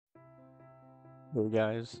Hey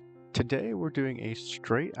guys, today we're doing a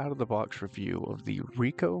straight out of the box review of the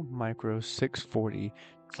Ricoh Micro 640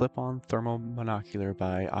 clip-on thermal monocular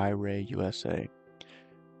by IRAY USA.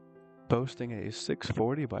 Boasting a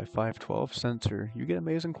 640 by 512 sensor, you get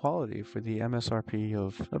amazing quality for the MSRP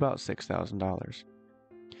of about $6,000.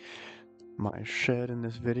 My shed in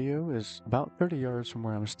this video is about 30 yards from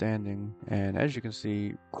where I'm standing, and as you can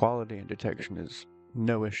see, quality and detection is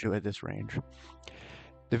no issue at this range.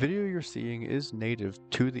 The video you're seeing is native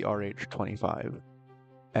to the RH25,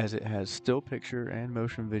 as it has still picture and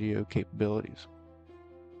motion video capabilities.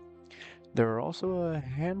 There are also a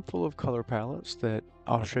handful of color palettes that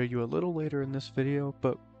I'll show you a little later in this video,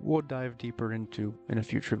 but we'll dive deeper into in a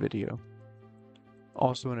future video.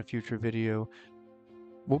 Also in a future video,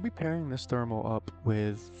 we'll be pairing this thermal up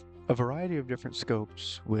with a variety of different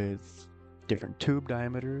scopes with different tube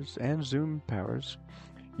diameters and zoom powers,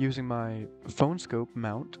 using my phone scope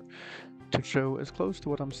mount to show as close to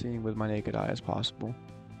what I'm seeing with my naked eye as possible.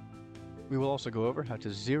 We will also go over how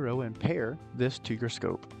to zero and pair this to your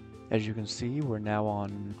scope. As you can see, we're now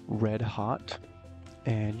on red hot,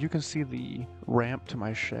 and you can see the ramp to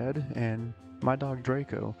my shed and my dog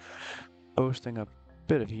Draco boasting a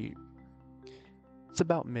bit of heat. It's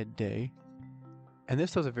about midday, and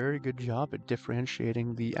this does a very good job at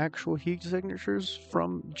differentiating the actual heat signatures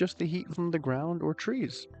from just the heat from the ground or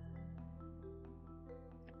trees.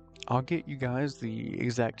 I'll get you guys the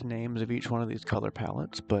exact names of each one of these color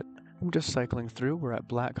palettes, but I'm just cycling through. We're at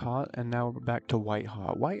black hot, and now we're back to white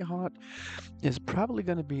hot. White hot is probably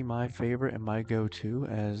going to be my favorite and my go-to,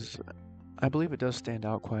 as I believe it does stand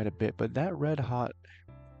out quite a bit, but that red hot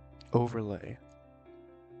overlay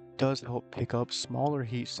does help pick up smaller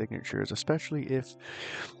heat signatures, especially if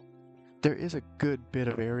there is a good bit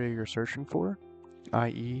of area you're searching for,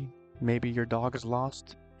 i.e. maybe your dog is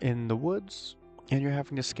lost in the woods and you're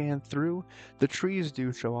having to scan through. The trees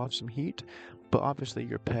do show off some heat, but obviously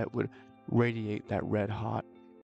your pet would radiate that red hot